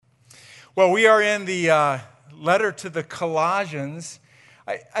Well, we are in the letter to the Colossians.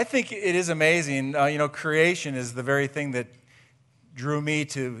 I think it is amazing. Creation is the very thing that drew me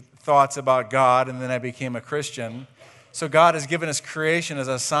to thoughts about God, and then I became a Christian. So God has given us creation as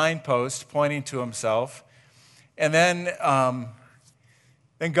a signpost pointing to himself. And then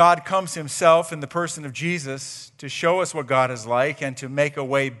God comes himself in the person of Jesus to show us what God is like and to make a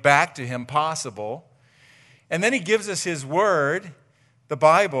way back to him possible. And then he gives us his word, the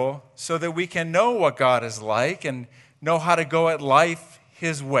Bible, so that we can know what God is like and know how to go at life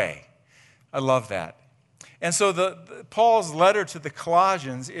his way. I love that. And so Paul's letter to the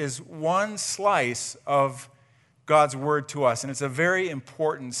Colossians is one slice of God's word to us, and it's a very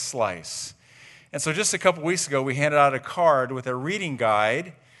important slice. And so just a couple weeks ago, we handed out a card with a reading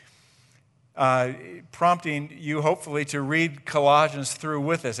guide prompting you, hopefully, to read Colossians through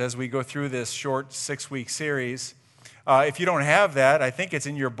with us as we go through this short 6-week series. If you don't have that, I think it's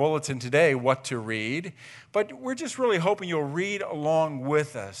in your bulletin today, what to read. But we're just really hoping you'll read along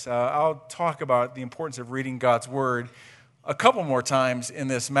with us. I'll talk about the importance of reading God's Word a couple more times in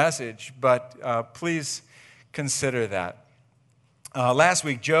this message, but please consider that. Last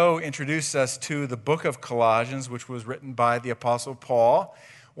week, Joe introduced us to the book of Colossians, which was written by the Apostle Paul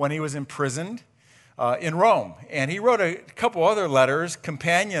when he was imprisoned in Rome. And he wrote a couple other letters,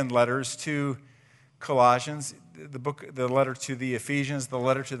 companion letters to Colossians, the letter to the Ephesians, the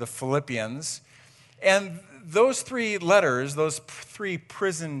letter to the Philippians. And those three letters, those three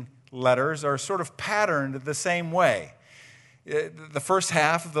prison letters, are sort of patterned the same way. The first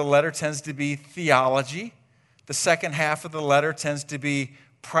half of the letter tends to be theology. The second half of the letter tends to be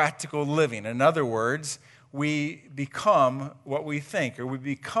practical living. In other words, we become what we think, or we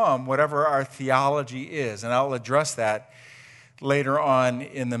become whatever our theology is. And I'll address that later on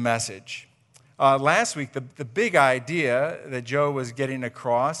in the message. Last week, the big idea that Joe was getting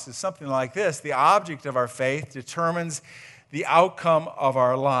across is something like this: the object of our faith determines the outcome of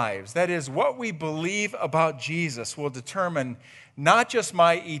our lives. That is, what we believe about Jesus will determine not just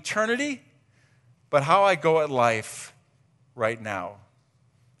my eternity, but how I go at life right now.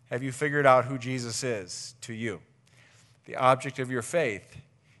 Have you figured out who Jesus is to you? The object of your faith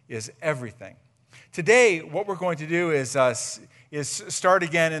is everything. Today, what we're going to do is start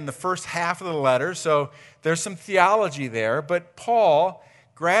again in the first half of the letter. So there's some theology there, but Paul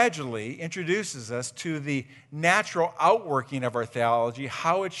gradually introduces us to the natural outworking of our theology,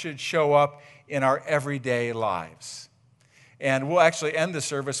 how it should show up in our everyday lives. And we'll actually end the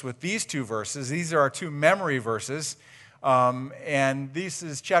service with these two verses. These are our two memory verses. And this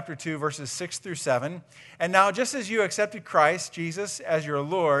is chapter 2, verses 6 through 7. And now, just as you accepted Christ Jesus as your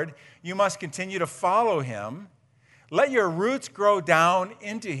Lord, you must continue to follow him. Let your roots grow down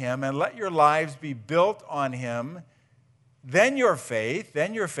into him, and let your lives be built on him. Then your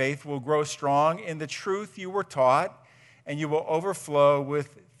faith will grow strong in the truth you were taught, and you will overflow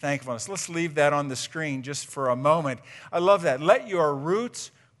with thankfulness. Let's leave that on the screen just for a moment. I love that. Let your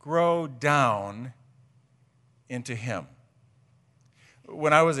roots grow down into him.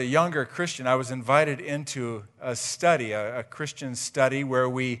 When I was a younger Christian, I was invited into a study, a Christian study, where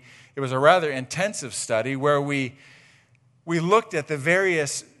it was a rather intensive study, where we looked at the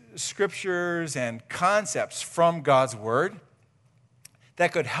various scriptures and concepts from God's Word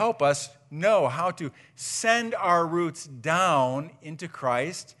that could help us know how to send our roots down into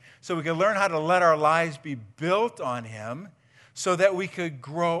Christ so we could learn how to let our lives be built on him so that we could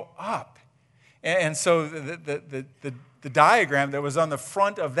grow up. And so the diagram that was on the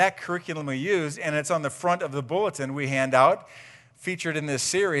front of that curriculum we used, and it's on the front of the bulletin we hand out, featured in this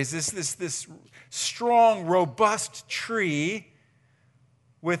series, is this strong, robust tree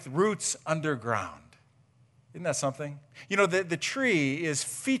with roots underground. Isn't that something? You know, the tree is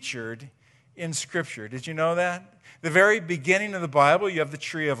featured in Scripture. Did you know that? The very beginning of the Bible, you have the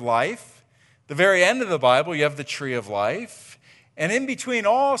tree of life. The very end of the Bible, you have the tree of life. And in between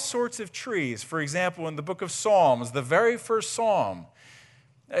all sorts of trees, for example, in the book of Psalms, the very first psalm,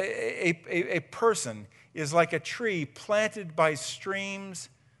 a person is like a tree planted by streams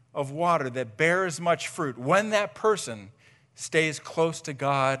of water that bears much fruit when that person stays close to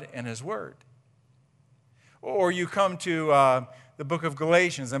God and his word. Or you come to the book of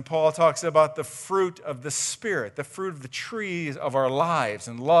Galatians, and Paul talks about the fruit of the Spirit, the fruit of the trees of our lives,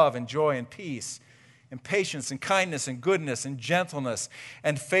 and love and joy and peace, and patience and kindness and goodness and gentleness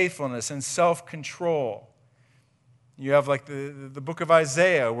and faithfulness and self-control. You have like the book of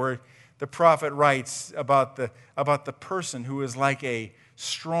Isaiah, where the prophet writes about the person who is like a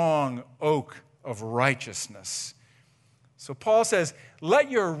strong oak of righteousness. So Paul says,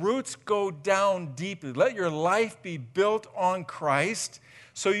 let your roots go down deeply. Let your life be built on Christ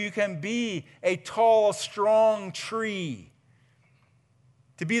so you can be a tall, strong tree,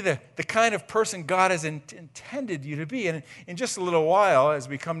 to be the kind of person God has intended you to be. And in just a little while, as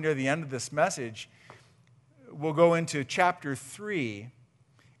we come near the end of this message, we'll go into chapter 3,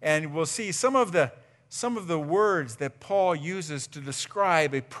 and we'll see some of the words that Paul uses to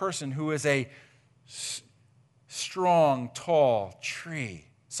describe a person who is a strong, tall tree.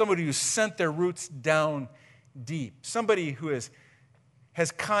 Somebody who sent their roots down deep. Somebody who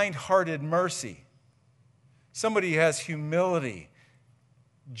has kind-hearted mercy. Somebody who has humility,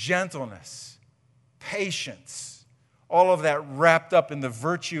 gentleness, patience. All of that wrapped up in the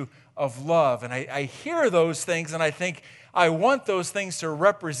virtue of love. And I hear those things and I think, I want those things to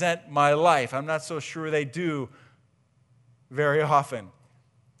represent my life. I'm not so sure they do very often.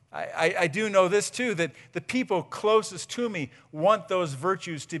 I do know this too, that the people closest to me want those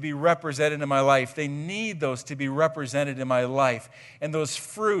virtues to be represented in my life. They need those to be represented in my life. And those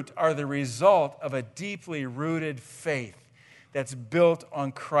fruit are the result of a deeply rooted faith that's built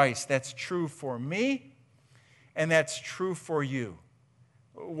on Christ. That's true for me, and that's true for you.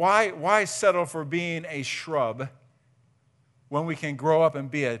 Why settle for being a shrub when we can grow up and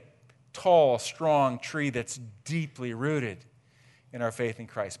be a tall, strong tree that's deeply rooted in our faith in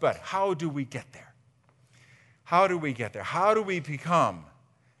Christ? But how do we get there? How do we get there? How do we become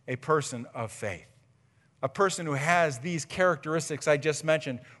a person of faith? A person who has these characteristics I just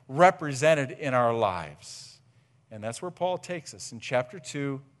mentioned represented in our lives. And that's where Paul takes us in chapter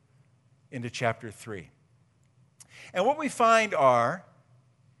 2 into chapter 3. And what we find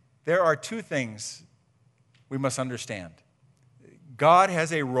there are two things we must understand. God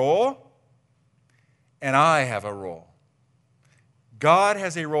has a role, and I have a role. God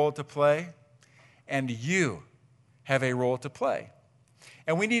has a role to play, and you have a role to play.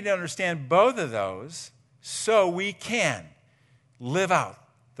 And we need to understand both of those so we can live out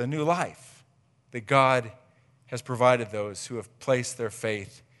the new life that God has provided those who have placed their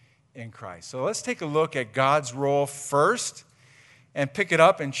faith in Christ. So let's take a look at God's role first and pick it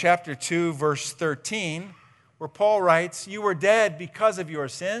up in chapter 2, verse 13, where Paul writes, "You were dead because of your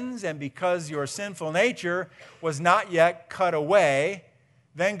sins and because your sinful nature was not yet cut away.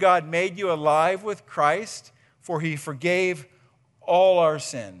 Then God made you alive with Christ, for he forgave all our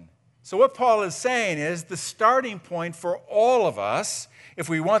sin." So what Paul is saying is the starting point for all of us, if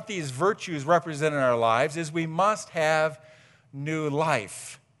we want these virtues represented in our lives, is we must have new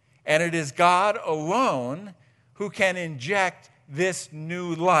life. And it is God alone who can inject this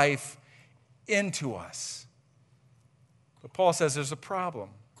new life into us. But Paul says there's a problem.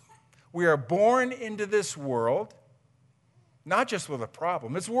 We are born into this world, not just with a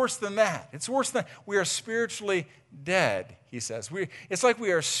problem. It's worse than that. It's worse than that. We are spiritually dead, he says. It's like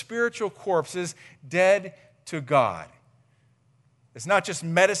we are spiritual corpses dead to God. It's not just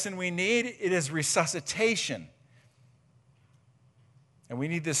medicine we need, it is resuscitation. And we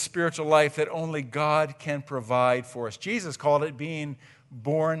need this spiritual life that only God can provide for us. Jesus called it being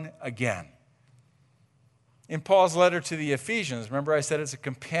born again. In Paul's letter to the Ephesians, remember I said it's a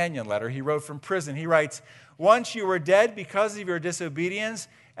companion letter. He wrote from prison. He writes, "Once you were dead because of your disobedience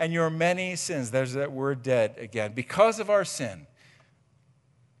and your many sins." There's that word dead again. Because of our sin,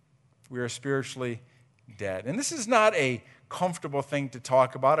 we are spiritually dead. And this is not a comfortable thing to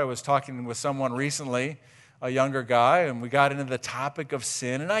talk about. I was talking with someone recently, a younger guy, and we got into the topic of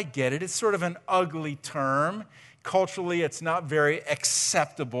sin, and I get it. It's sort of an ugly term. Culturally, it's not very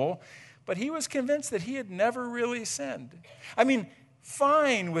acceptable. But he was convinced that he had never really sinned. I mean,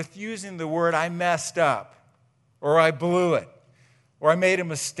 fine with using the word "I messed up," or "I blew it," or "I made a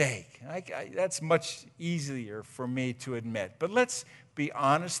mistake." That's much easier for me to admit. But let's be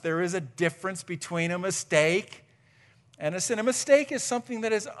honest, there is a difference between a mistake and a sin. A mistake is something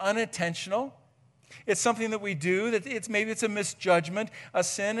that is unintentional. It's something that we do, maybe it's a misjudgment. A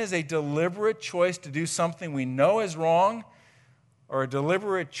sin is a deliberate choice to do something we know is wrong, or a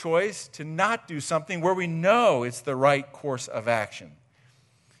deliberate choice to not do something where we know it's the right course of action.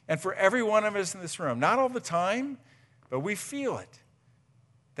 And for every one of us in this room, not all the time, but we feel it,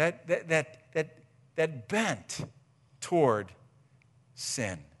 that bent toward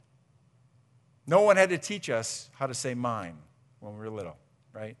sin. No one had to teach us how to say mine when we were little,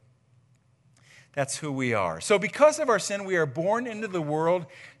 right? That's who we are. So because of our sin, we are born into the world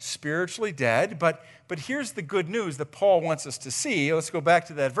spiritually dead. But here's the good news that Paul wants us to see. Let's go back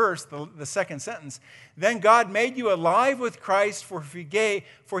to that verse, the second sentence. "Then God made you alive with Christ, for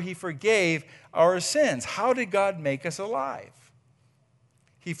he forgave our sins." How did God make us alive?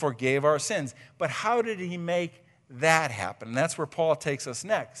 He forgave our sins. But how did he make that happen? And that's where Paul takes us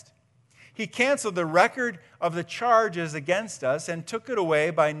next. He canceled the record of the charges against us and took it away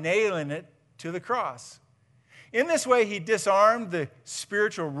by nailing it to the cross. In this way, he disarmed the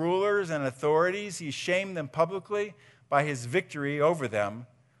spiritual rulers and authorities. He shamed them publicly by his victory over them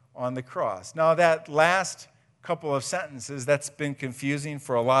on the cross. Now, that last couple of sentences, that's been confusing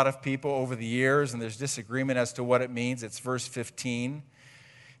for a lot of people over the years, and there's disagreement as to what it means. It's verse 15.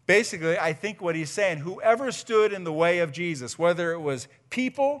 Basically, I think what he's saying, whoever stood in the way of Jesus, whether it was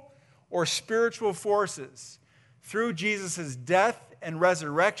people or spiritual forces, through Jesus' death and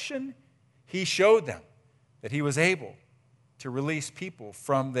resurrection, he showed them that he was able to release people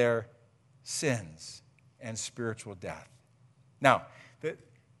from their sins and spiritual death. Now,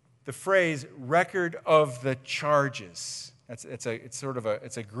 the phrase record of the charges, it's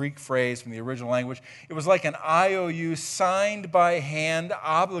a Greek phrase from the original language. It was like an IOU signed by hand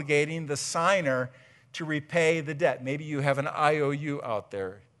obligating the signer to repay the debt. Maybe you have an IOU out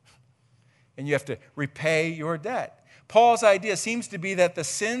there and you have to repay your debt. Paul's idea seems to be that the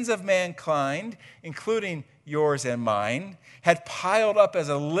sins of mankind, including yours and mine, had piled up as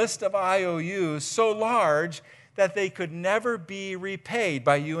a list of IOUs so large that they could never be repaid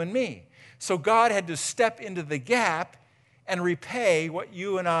by you and me. So God had to step into the gap and repay what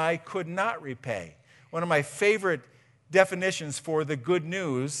you and I could not repay. One of my favorite definitions for the good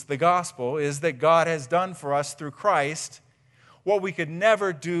news, the gospel, is that God has done for us through Christ what we could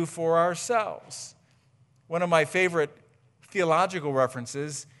never do for ourselves. One of my favorite theological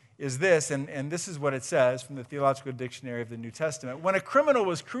references is this, and this is what it says from the Theological Dictionary of the New Testament. When a criminal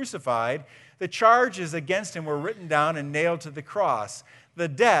was crucified, the charges against him were written down and nailed to the cross. The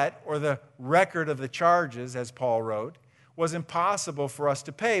debt, or the record of the charges, as Paul wrote, was impossible for us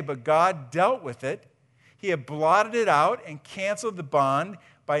to pay, but God dealt with it. He had blotted it out and canceled the bond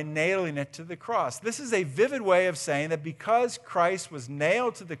by nailing it to the cross. This is a vivid way of saying that because Christ was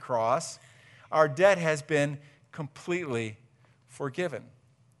nailed to the cross, our debt has been completely forgiven.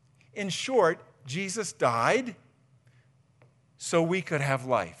 In short, Jesus died so we could have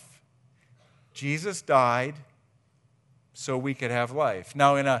life. Jesus died so we could have life.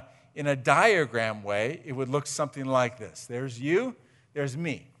 Now, in a diagram way, it would look something like this. There's you, there's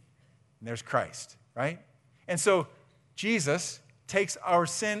me, and there's Christ, right? And so Jesus takes our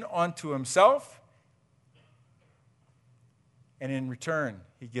sin onto himself, and in return,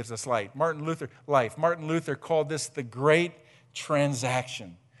 he gives us life. Martin Luther called this the great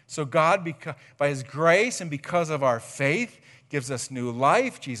transaction. So God, by his grace and because of our faith, gives us new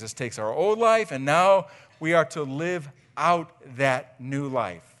life. Jesus takes our old life, and now we are to live out that new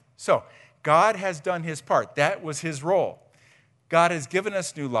life. So God has done his part. That was his role. God has given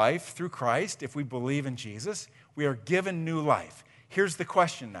us new life through Christ. If we believe in Jesus, we are given new life. Here's the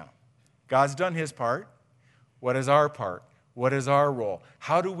question now. God's done his part. What is our part? What is our role?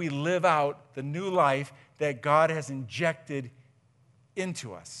 How do we live out the new life that God has injected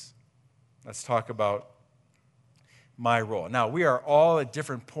into us? Let's talk about my role. Now, we are all at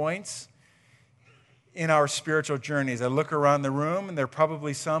different points in our spiritual journeys. I look around the room, and there are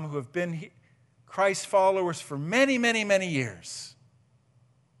probably some who have been Christ followers for many, many, many years.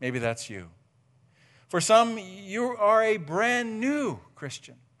 Maybe that's you. For some, you are a brand new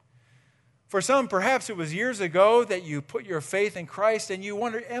Christian. For some, perhaps it was years ago that you put your faith in Christ and you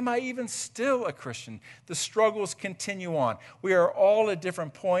wonder, am I even still a Christian? The struggles continue on. We are all at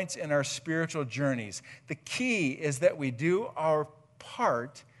different points in our spiritual journeys. The key is that we do our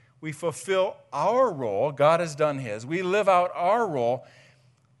part. We fulfill our role. God has done his. We live out our role,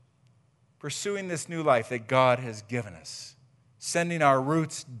 pursuing this new life that God has given us, sending our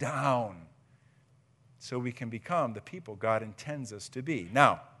roots down so we can become the people God intends us to be.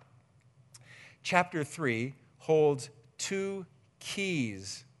 Now, Chapter 3 holds two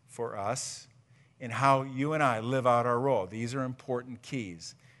keys for us in how you and I live out our role. These are important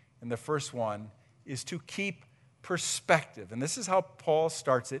keys. And the first one is to keep perspective. And this is how Paul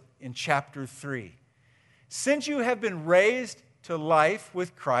starts it in chapter 3. Since you have been raised to life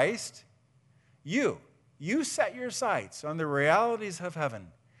with Christ, you set your sights on the realities of heaven,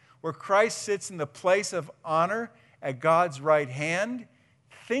 where Christ sits in the place of honor at God's right hand.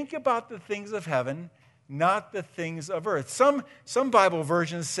 Think about the things of heaven, not the things of earth. Some Bible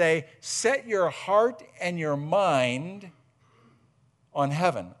versions say, set your heart and your mind on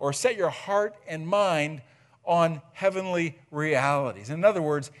heaven, or set your heart and mind on heavenly realities. In other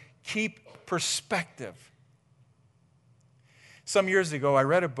words, keep perspective. Some years ago, I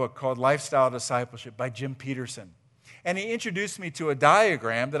read a book called Lifestyle Discipleship by Jim Peterson. And he introduced me to a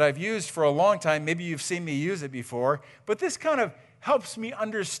diagram that I've used for a long time. Maybe you've seen me use it before. But this kind of helps me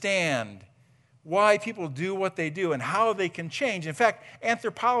understand why people do what they do and how they can change. In fact,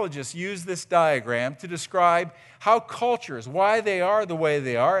 anthropologists use this diagram to describe how cultures, why they are the way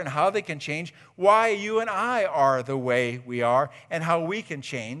they are and how they can change, why you and I are the way we are and how we can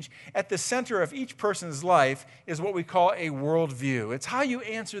change. At the center of each person's life is what we call a worldview. It's how you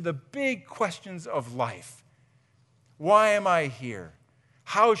answer the big questions of life. Why am I here?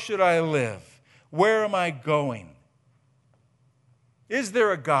 How should I live? Where am I going? Is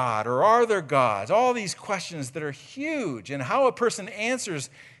there a God or are there gods? All these questions that are huge, and how a person answers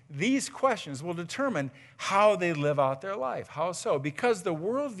these questions will determine how they live out their life. How so? Because the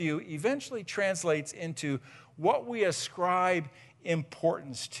worldview eventually translates into what we ascribe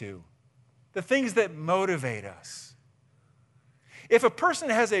importance to, the things that motivate us. If a person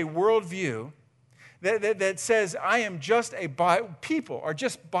has a worldview that says, I am just people are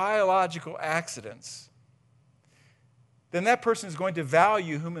just biological accidents, then that person is going to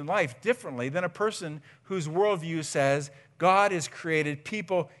value human life differently than a person whose worldview says God has created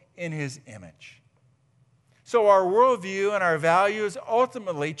people in his image. So our worldview and our values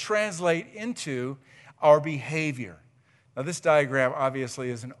ultimately translate into our behavior. Now, this diagram obviously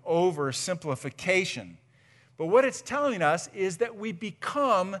is an oversimplification, but what it's telling us is that we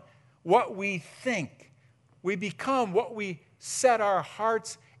become what we think. We become what we set our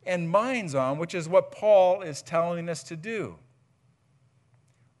hearts and minds on, which is what Paul is telling us to do.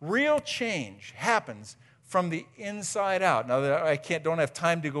 Real change happens from the inside out. Now, I don't have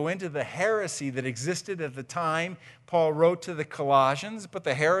time to go into the heresy that existed at the time Paul wrote to the Colossians, but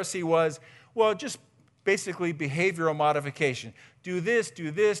the heresy was, well, just basically behavioral modification. Do this,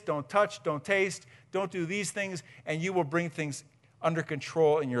 don't touch, don't taste, don't do these things, and you will bring things under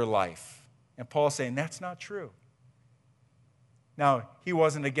control in your life. And Paul's saying that's not true. Now, he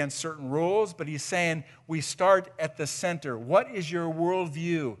wasn't against certain rules, but he's saying we start at the center. What is your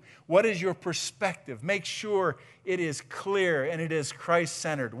worldview? What is your perspective? Make sure it is clear and it is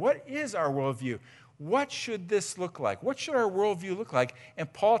Christ-centered. What is our worldview? What should this look like? What should our worldview look like?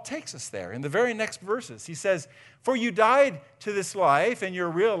 And Paul takes us there. In the very next verses, he says, for you died to this life, and your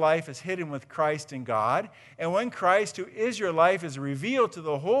real life is hidden with Christ in God. And when Christ, who is your life, is revealed to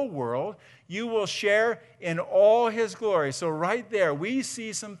the whole world, you will share in all his glory. So right there, we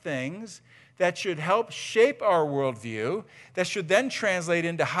see some things that should help shape our worldview, that should then translate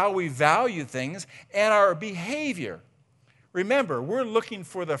into how we value things and our behavior. Remember, we're looking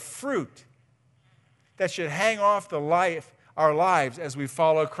for the fruit that should hang off our lives as we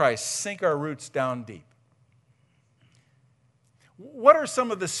follow Christ, sink our roots down deep. What are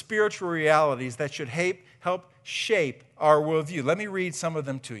some of the spiritual realities that should help shape our worldview? Let me read some of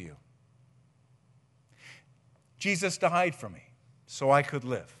them to you. Jesus died for me so I could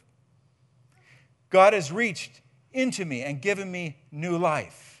live. God has reached into me and given me new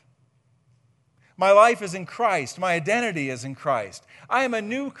life. My life is in Christ. My identity is in Christ. I am a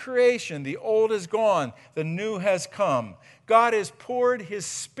new creation. The old is gone. The new has come. God has poured his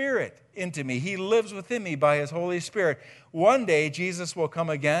Spirit into me. He lives within me by his Holy Spirit. One day, Jesus will come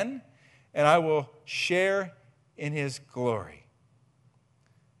again, and I will share in his glory.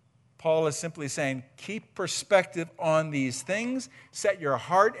 Paul is simply saying, keep perspective on these things. Set your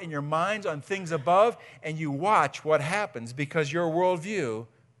heart and your minds on things above, and you watch what happens, because your worldview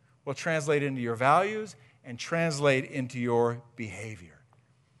will translate into your values and translate into your behavior.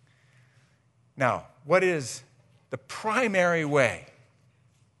 Now, what is the primary way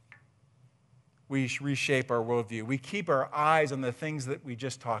we reshape our worldview? We keep our eyes on the things that we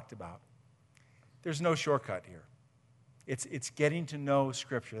just talked about. There's no shortcut here. It's getting to know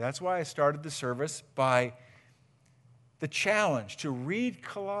Scripture. That's why I started the service by the challenge to read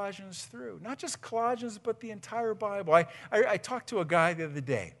Colossians through. Not just Colossians, but the entire Bible. I talked to a guy the other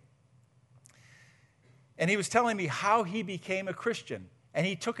day, and he was telling me how he became a Christian, and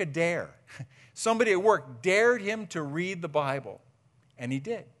he took a dare. Somebody at work dared him to read the Bible, and he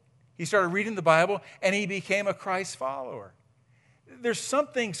did. He started reading the Bible, and he became a Christ follower. There's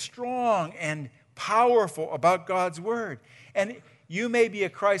something strong and powerful about God's Word. And you may be a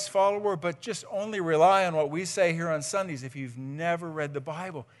Christ follower, but just only rely on what we say here on Sundays. If you've never read the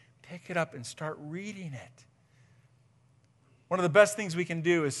Bible, pick it up and start reading it. One of the best things we can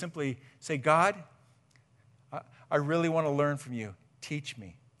do is simply say, God, I really want to learn from you. Teach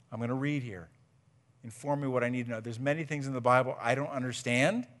me. I'm going to read here. Inform me what I need to know. There's many things in the Bible I don't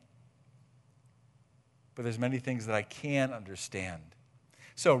understand, but there's many things that I can understand.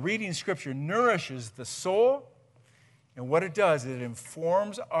 So reading Scripture nourishes the soul, and what it does is it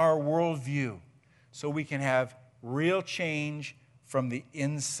informs our worldview so we can have real change from the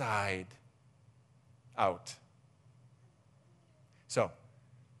inside out. So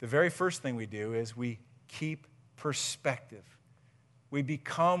the very first thing we do is we keep perspective. We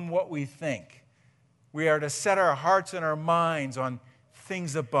become what we think. We are to set our hearts and our minds on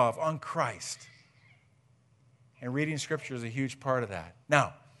things above, on Christ. And reading Scripture is a huge part of that.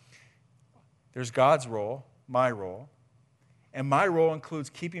 Now, there's God's role, my role, and my role includes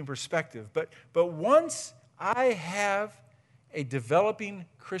keeping perspective. But once I have a developing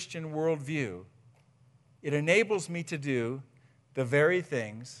Christian worldview, it enables me to do the very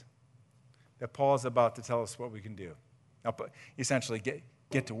things that Paul is about to tell us what we can do. Now, essentially,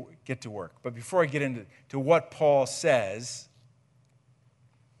 get to work. But before I get into what Paul says,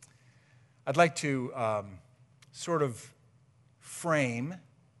 I'd like to sort of frame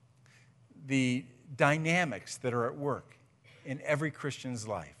the dynamics that are at work in every Christian's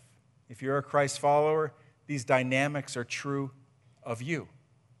life. If you're a Christ follower, these dynamics are true of you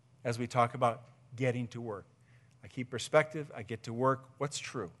as we talk about getting to work. I keep perspective, I get to work. What's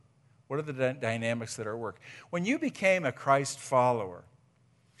true? What are the dynamics that are at work? When you became a Christ follower,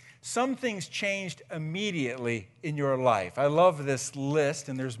 some things changed immediately in your life. I love this list,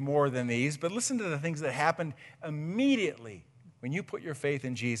 and there's more than these, but listen to the things that happened immediately when you put your faith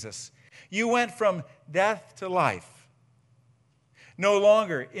in Jesus. You went from death to life. No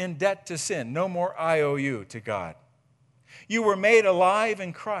longer in debt to sin. No more IOU to God. You were made alive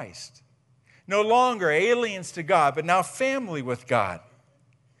in Christ. No longer aliens to God, but now family with God.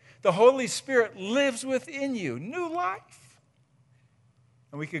 The Holy Spirit lives within you. New life.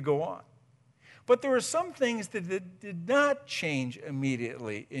 And we could go on. But there were some things that did not change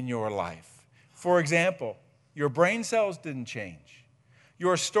immediately in your life. For example, your brain cells didn't change.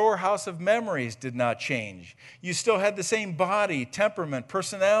 Your storehouse of memories did not change. You still had the same body, temperament,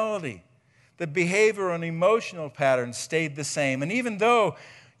 personality. The behavioral and emotional patterns stayed the same. And even though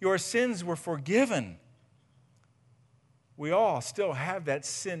your sins were forgiven, we all still have that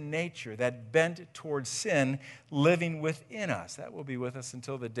sin nature, that bent towards sin living within us. That will be with us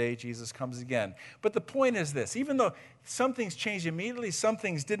until the day Jesus comes again. But the point is this: even though some things changed immediately, some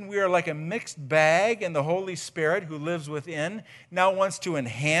things didn't, we are like a mixed bag, and the Holy Spirit who lives within now wants to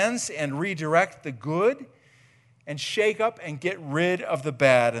enhance and redirect the good and shake up and get rid of the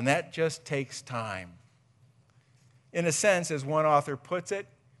bad, and that just takes time. In a sense, as one author puts it,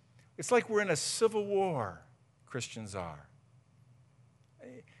 it's like we're in a civil war, Christians are.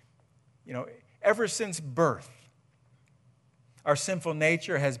 You know, ever since birth, our sinful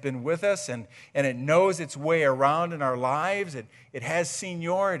nature has been with us, and it knows its way around in our lives. It has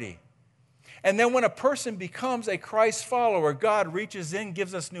seniority. And then when a person becomes a Christ follower, God reaches in,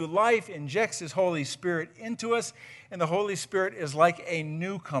 gives us new life, injects His Holy Spirit into us, and the Holy Spirit is like a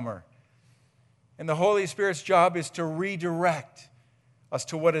newcomer. And the Holy Spirit's job is to redirect us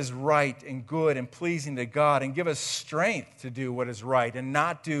to what is right and good and pleasing to God, and give us strength to do what is right and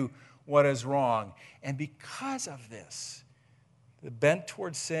not do what is wrong. And because of this, the bent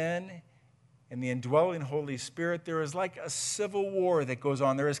towards sin and the indwelling Holy Spirit, there is like a civil war that goes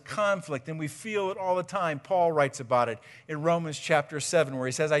on. There is conflict, and we feel it all the time. Paul writes about it in Romans chapter 7, where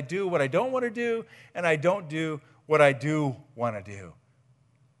he says, I do what I don't want to do, and I don't do what I do want to do.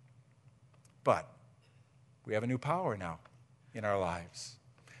 But we have a new power now in our lives.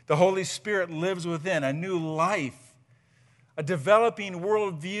 The Holy Spirit lives within, a new life, a developing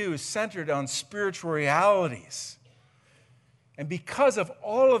worldview centered on spiritual realities. And because of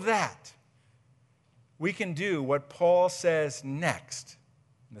all of that, we can do what Paul says next.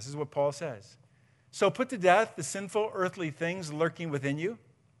 And this is what Paul says. So put to death the sinful earthly things lurking within you.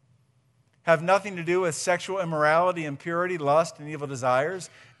 Have nothing to do with sexual immorality, impurity, lust, and evil desires.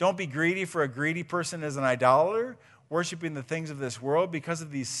 Don't be greedy, for a greedy person is an idolater, worshiping the things of this world. Because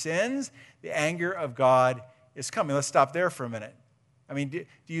of these sins, the anger of God is coming. Let's stop there for a minute. I mean, do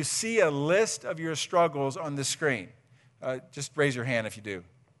you see a list of your struggles on the screen? Just raise your hand if you do.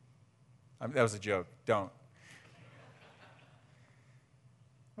 That was a joke. Don't.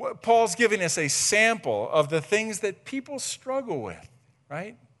 Paul's giving us a sample of the things that people struggle with,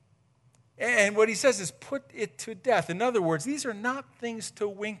 right? And what he says is put it to death. In other words, these are not things to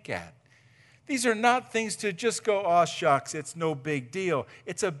wink at. These are not things to just go, oh, shucks, it's no big deal.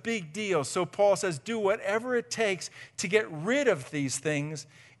 It's a big deal. So Paul says, do whatever it takes to get rid of these things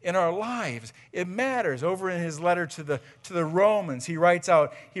in our lives. It matters. Over in his letter to the Romans, he writes,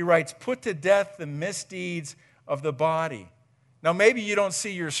 put to death the misdeeds of the body. Now, maybe you don't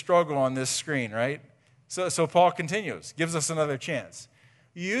see your struggle on this screen, right? So Paul continues, gives us another chance.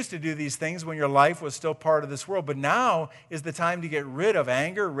 You used to do these things when your life was still part of this world, but now is the time to get rid of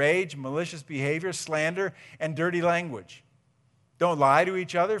anger, rage, malicious behavior, slander, and dirty language. Don't lie to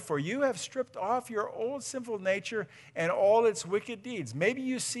each other, for you have stripped off your old sinful nature and all its wicked deeds. Maybe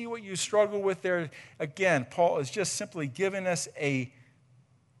you see what you struggle with there. Again, Paul is just simply giving us a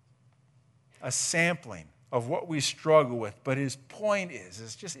sampling of what we struggle with. But his point is,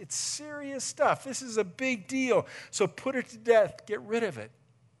 it's serious stuff. This is a big deal. So put it to death. Get rid of it.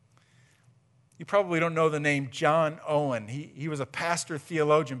 You probably don't know the name John Owen. He was a pastor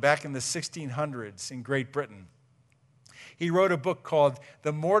theologian back in the 1600s in Great Britain. He wrote a book called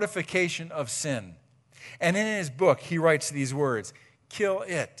The Mortification of Sin. And in his book, he writes these words, "Kill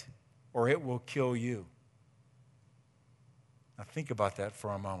it, or it will kill you." Now think about that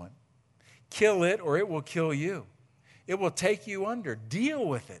for a moment. Kill it, or it will kill you. It will take you under. Deal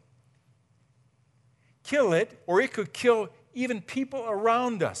with it. Kill it, or it could kill even people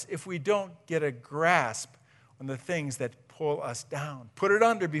around us if we don't get a grasp on the things that pull us down. Put it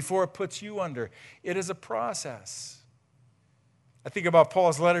under before it puts you under. It is a process. I think about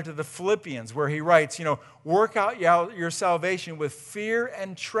Paul's letter to the Philippians where he writes, work out your salvation with fear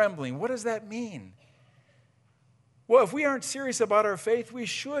and trembling. What does that mean? Well, if we aren't serious about our faith, we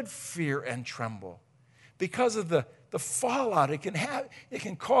should fear and tremble because of the fallout it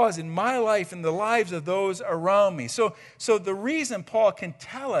can cause in my life and the lives of those around me. So the reason Paul can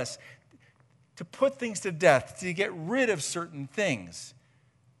tell us to put things to death, to get rid of certain things,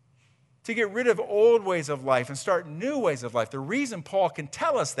 to get rid of old ways of life and start new ways of life. The reason Paul can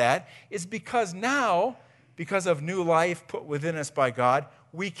tell us that is because now, because of new life put within us by God,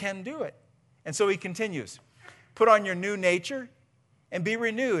 we can do it. And so he continues, put on your new nature and be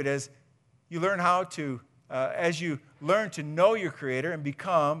renewed as you learn to know your Creator and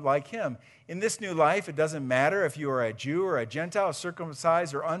become like Him. In this new life, it doesn't matter if you are a Jew or a Gentile,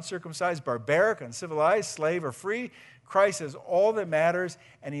 circumcised or uncircumcised, barbaric, uncivilized, slave or free. Christ is all that matters,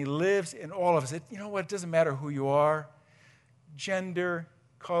 and He lives in all of us. You know what? It doesn't matter who you are, gender,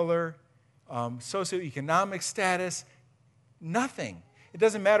 color, socioeconomic status, nothing. It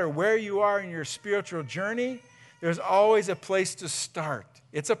doesn't matter where you are in your spiritual journey. There's always a place to start.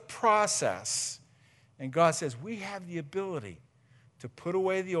 It's a process. And God says we have the ability to put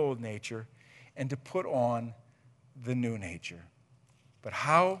away the old nature and to put on the new nature. But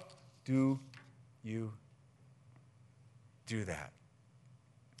how do you do that?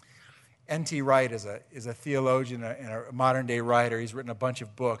 N.T. Wright is a theologian and a modern-day writer. He's written a bunch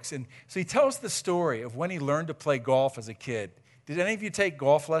of books. And so he tells the story of when he learned to play golf as a kid. Did any of you take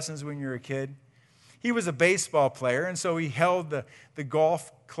golf lessons when you were a kid? He was a baseball player, and so he held the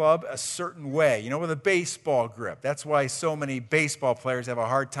golf club a certain way, with a baseball grip. That's why so many baseball players have a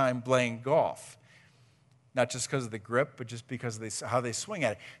hard time playing golf. Not just because of the grip, but just because of how they swing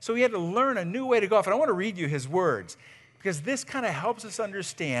at it. So he had to learn a new way to golf. And I want to read you his words, because this kind of helps us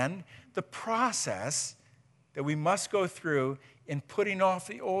understand the process that we must go through in putting off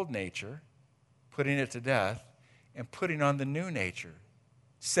the old nature, putting it to death, and putting on the new nature,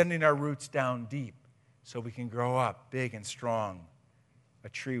 sending our roots down deep so we can grow up big and strong, a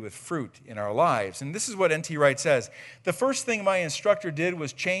tree with fruit in our lives. And this is what N.T. Wright says. The first thing my instructor did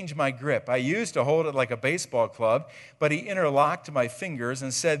was change my grip. I used to hold it like a baseball club, but he interlocked my fingers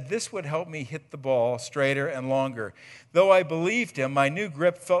and said this would help me hit the ball straighter and longer. Though I believed him, my new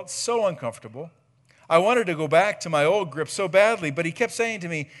grip felt so uncomfortable. I wanted to go back to my old grip so badly, but he kept saying to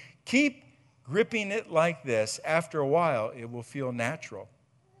me, keep gripping it like this. After a while, it will feel natural.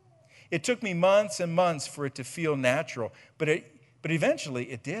 It took me months and months for it to feel natural, but eventually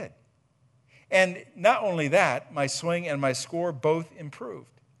it did. And not only that, my swing and my score both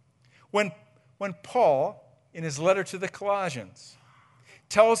improved. When Paul, in his letter to the Colossians,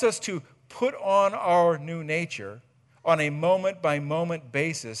 tells us to put on our new nature on a moment-by-moment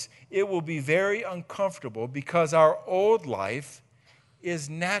basis, it will be very uncomfortable because our old life is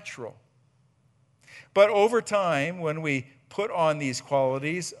natural. But over time, when we put on these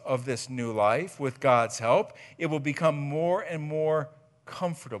qualities of this new life with God's help, it will become more and more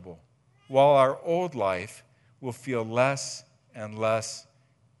comfortable, while our old life will feel less and less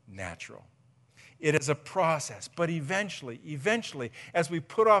natural. It is a process, but eventually, as we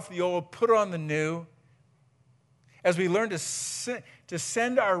put off the old, put on the new, as we learn to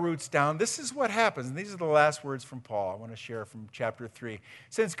send our roots down, this is what happens. And these are the last words from Paul I want to share from chapter 3.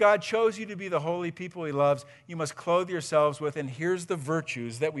 Since God chose you to be the holy people He loves, you must clothe yourselves with, and here's the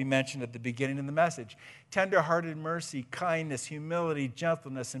virtues that we mentioned at the beginning of the message: tender-hearted mercy, kindness, humility,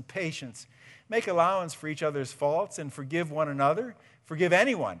 gentleness, and patience. Make allowance for each other's faults and forgive one another. Forgive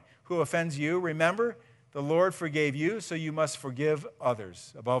anyone who offends you. Remember, the Lord forgave you, so you must forgive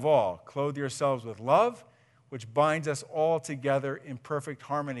others. Above all, clothe yourselves with love, which binds us all together in perfect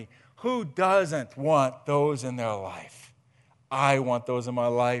harmony. Who doesn't want those in their life? I want those in my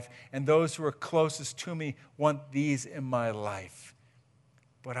life, and those who are closest to me want these in my life.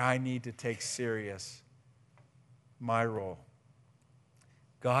 But I need to take serious my role.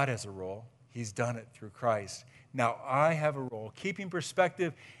 God has a role. He's done it through Christ. Now I have a role, keeping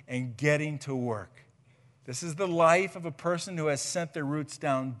perspective and getting to work. This is the life of a person who has sent their roots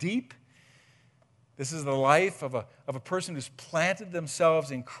down deep. This is the life of a person who's planted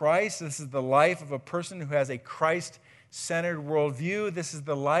themselves in Christ. This is the life of a person who has a Christ-centered worldview. This is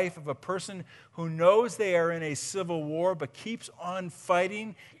the life of a person who knows they are in a civil war but keeps on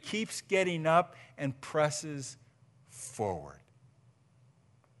fighting, keeps getting up, and presses forward.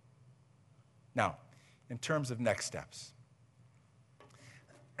 Now, in terms of next steps,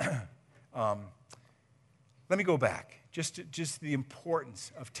 let me go back. Just the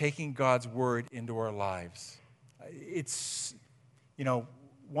importance of taking God's word into our lives. It's,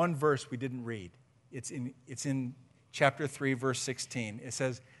 one verse we didn't read. It's in chapter 3, verse 16. It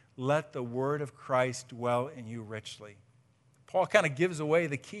says, "Let the word of Christ dwell in you richly." Paul kind of gives away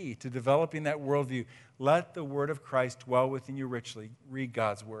the key to developing that worldview. Let the word of Christ dwell within you richly. Read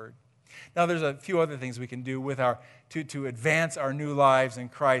God's word. Now, there's a few other things we can do with to advance our new lives in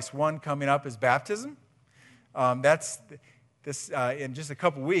Christ. One coming up is baptism. That's this in just a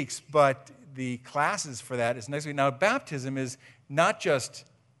couple weeks, but the classes for that is next week. Now, baptism is not just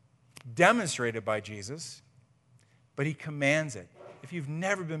demonstrated by Jesus, but he commands it. If you've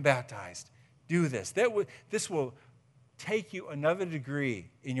never been baptized, do this. This will take you another degree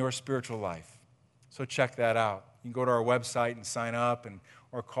in your spiritual life. So check that out. You can go to our website and sign up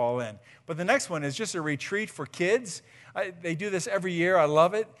or call in. But the next one is just a retreat for kids. They do this every year. I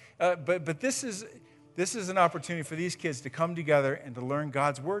love it. But this is an opportunity for these kids to come together and to learn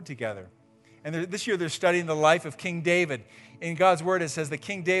God's word together. And this year they're studying the life of King David. In God's word it says that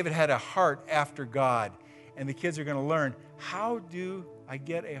King David had a heart after God. And the kids are going to learn, how do I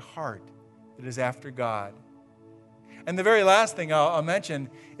get a heart that is after God? And the very last thing I'll mention,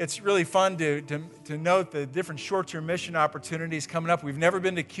 it's really fun to note the different short-term mission opportunities coming up. We've never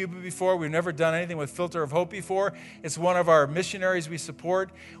been to Cuba before. We've never done anything with Filter of Hope before. It's one of our missionaries we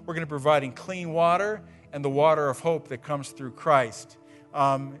support. We're going to be providing clean water and the water of hope that comes through Christ.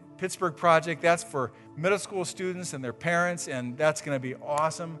 Pittsburgh Project, that's for middle school students and their parents, and that's going to be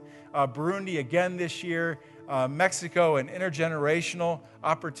awesome. Burundi again this year. Mexico, an intergenerational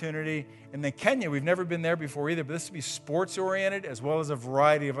opportunity. And then Kenya, we've never been there before either, but this will be sports-oriented as well as a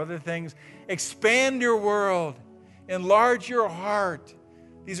variety of other things. Expand your world. Enlarge your heart.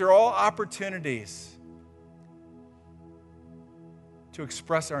 These are all opportunities to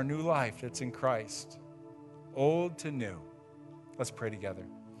express our new life that's in Christ, old to new. Let's pray together.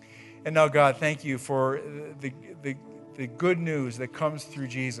 And now, God, thank you for the good news that comes through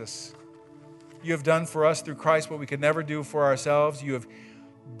Jesus. You have done for us through Christ what we could never do for ourselves. You have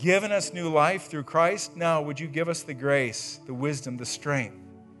given us new life through Christ. Now, would you give us the grace, the wisdom, the strength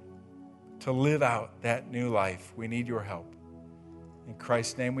to live out that new life? We need your help. In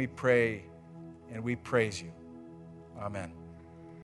Christ's name we pray and we praise you. Amen.